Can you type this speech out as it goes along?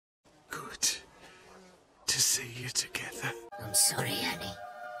see you together. I'm sorry, Annie.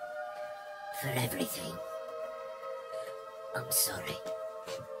 For everything. I'm sorry.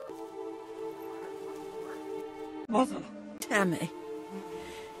 Mother. Tammy,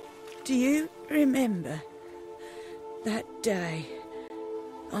 do you remember that day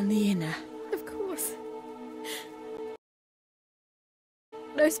on the Inner? Of course.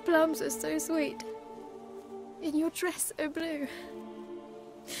 Those plums are so sweet. In your dress so blue.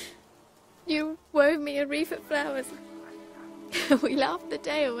 You wove me a wreath of flowers. We laughed the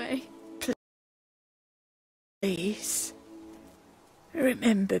day away. Please,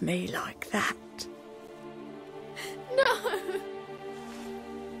 remember me like that. No!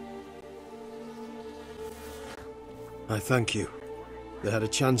 I thank you. They had a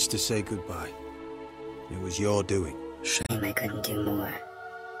chance to say goodbye. It was your doing. Shame I couldn't do more.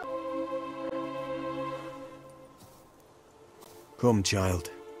 Come,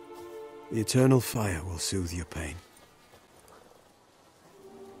 child. The eternal fire will soothe your pain.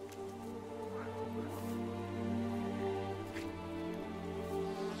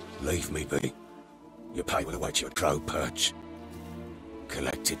 Leave me be. Your pay will await your drow perch.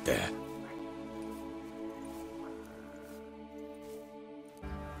 Collect it there.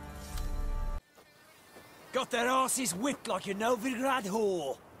 Got their asses whipped like a Novigrad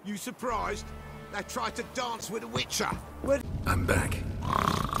whore. You surprised? They tried to dance with a witcher. I'm back.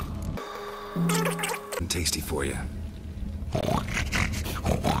 And tasty for you.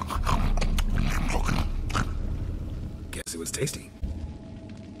 Guess it was tasty.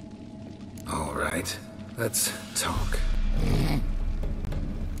 All right, let's talk.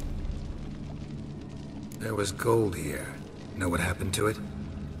 There was gold here. Know what happened to it?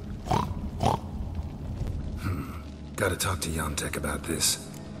 Gotta talk to Yontek about this.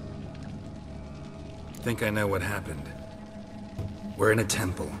 Think I know what happened. We're in a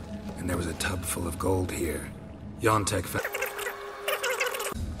temple, and there was a tub full of gold here. Yontek found...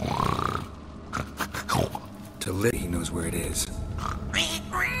 To live, he knows where it is.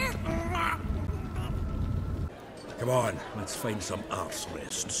 Come on, let's find some arse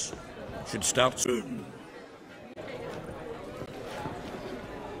rests. Should start soon.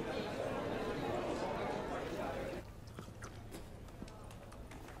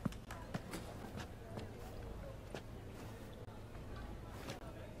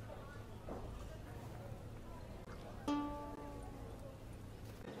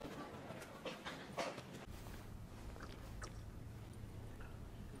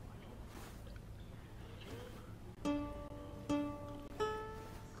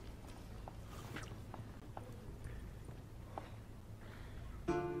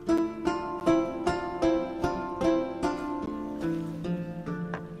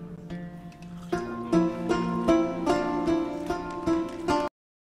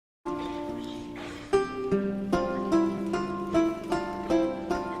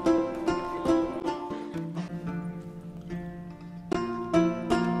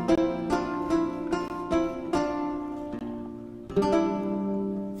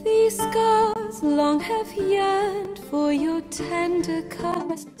 These scars long have yearned for your tender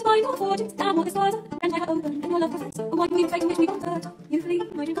caress. Spine or fortune, down what is farther, and I have open, and your love perfects. A white green fate which we convert. You flee,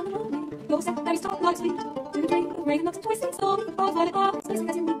 my dream come the morning. Your set, very stop like sweet. To dream of rain, knots and twisting storm. Of violet hearts, blessing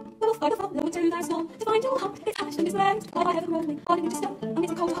as you meet. Wolf by the follow into thy storm. To find your heart, its passion is blazed. By heaven rolling, calling you to stop.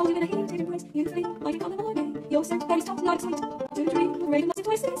 Amidst the cold, hold you in a heated embrace. You flee, my dream come the morning. Your set, very stop like sweet. To dream of rain, knots and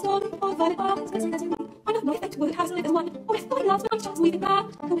twisting storm. Of violet hearts, blessing as you meet. I know no effect would have lived as one. Or if my love's night shots weaving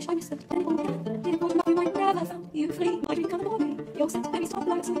round. I wish I missed it, then it all began. Did it love you might never found. You flee, my dream come the morning. Your scent, very stop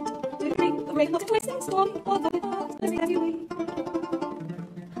like sweet. To the dream of rain, not a twisting storm. Of violet hearts, blessing as you weep.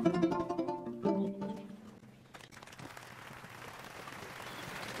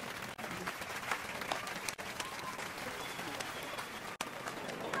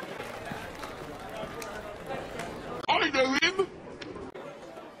 I know him!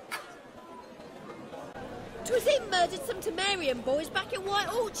 'Twas him murdered some Temerian boys back at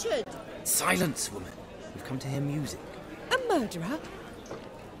White Orchard. Silence, woman. We've come to hear music. A murderer?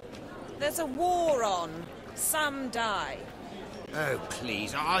 There's a war on. Some die. Oh,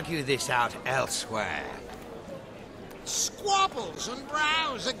 please, argue this out elsewhere. Squabbles and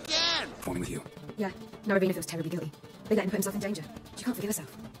rows again! Phoning with you. Yeah, Narabina feels terribly guilty. They let him put himself in danger. She can't forgive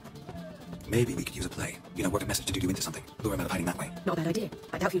herself. Maybe we could use a play. You know, work a message to Dudu into something. Lure him out of hiding that way. Not a bad idea.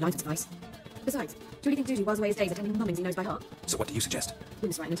 I doubt a few lines would suffice. Besides, do you really think Dudu whiles away his days attending mummings he knows by heart? So what do you suggest?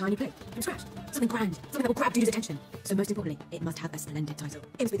 Witness writing a tiny play, from scratch. Something grand, something that will grab Dudu's attention. So most importantly, it must have a splendid title.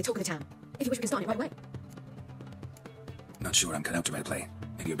 It must be the talk of the town. If you wish, we can start it right away. Not sure I'm cut out to write a play.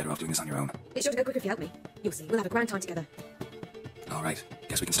 Maybe you're better off doing this on your own. It's sure to go quicker if you help me. You'll see, we'll have a grand time together. All right.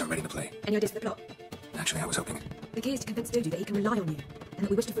 Guess we can start writing the play. Any ideas for the plot? Actually, I was hoping. The key is to convince Dodo that he can rely on you, and that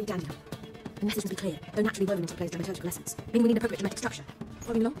we wish to free Dandelion. The message must be clear, though naturally woven into the play's dramaturgical essence, meaning we need appropriate dramatic structure.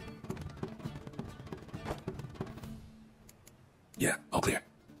 Following along? Yeah, all clear.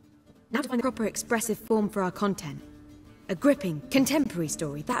 Now to find a proper expressive form for our content. A gripping, contemporary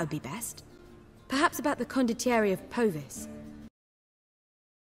story, that would be best. Perhaps about the condottieri of Povis.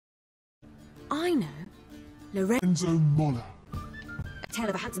 I know. Lorenzo Mola. A tale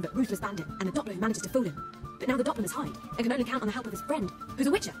of a handsome but ruthless bandit and a doppler who manages to fool him. But now the doppler must hide and can only count on the help of his friend, who's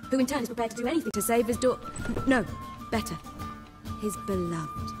a witcher, who in turn is prepared to do anything to save his daughter. No, better. His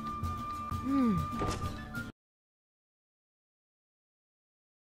beloved.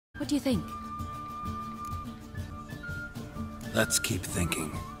 What do you think? Let's keep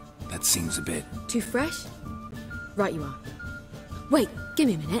thinking. That seems a bit... Too fresh? Right you are. Wait, give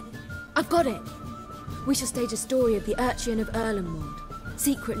me a minute. I've got it! We shall stage a story of the Urchin of Erlenwald.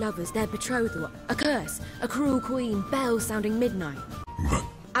 Secret lovers, their betrothal, a curse, a cruel queen, bells sounding midnight.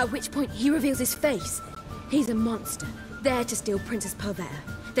 At which point he reveals his face. He's a monster, there to steal Princess Pavetta.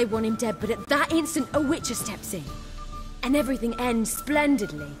 They want him dead, but at that instant a witcher steps in. And everything ends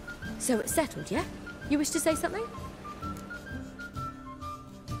splendidly. So it's settled, yeah? You wish to say something?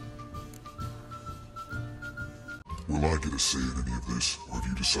 Will I get a say in any of this, or have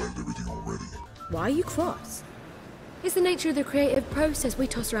you decided everything already? Why are you cross? It's the nature of the creative process. We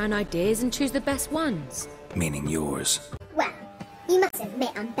toss around ideas and choose the best ones. Meaning yours. Well, you must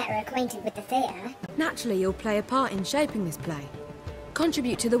admit I'm better acquainted with the theatre. Naturally, you'll play a part in shaping this play.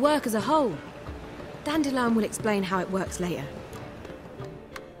 Contribute to the work as a whole. Dandelion will explain how it works later.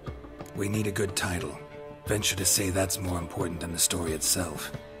 We need a good title. Venture to say that's more important than the story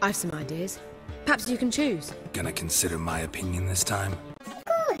itself. I've some ideas. Perhaps you can choose. Gonna consider my opinion this time? Of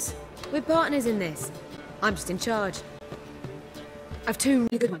course. We're partners in this. I'm just in charge. I've two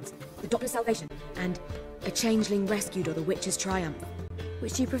really good ones. The Doctor's Salvation and A Changeling Rescued or The Witch's Triumph.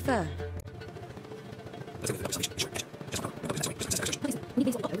 Which do you prefer?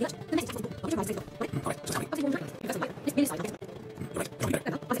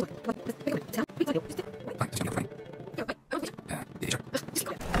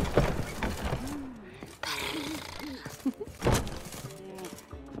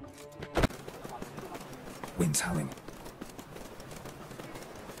 Wind's howling.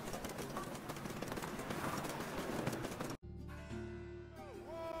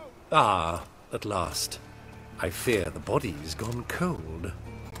 Ah, at last. I fear the body's gone cold.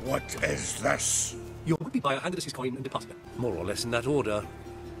 What is this? Your would-be buyer handed us his coin and departed. More or less in that order.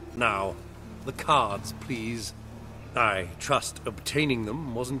 Now, the cards, please. I trust obtaining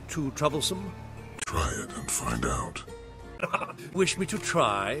them wasn't too troublesome. Try it and find out. Wish me to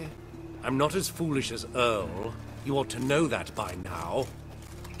try? I'm not as foolish as Earl. You ought to know that by now.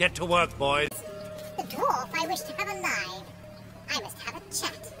 Get to work, boys. The dwarf I wish to have alive. I must have a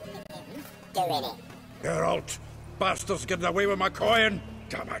chat with him. Go in it. Geralt, bastards getting away with my coin.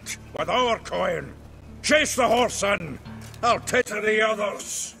 Damn it, with our coin. Chase the horse in. I'll take to the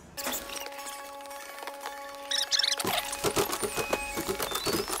others.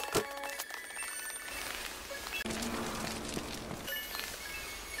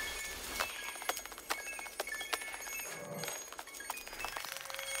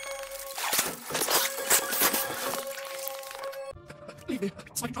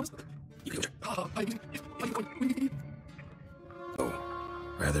 Oh,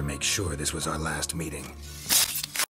 rather make sure this was our last meeting.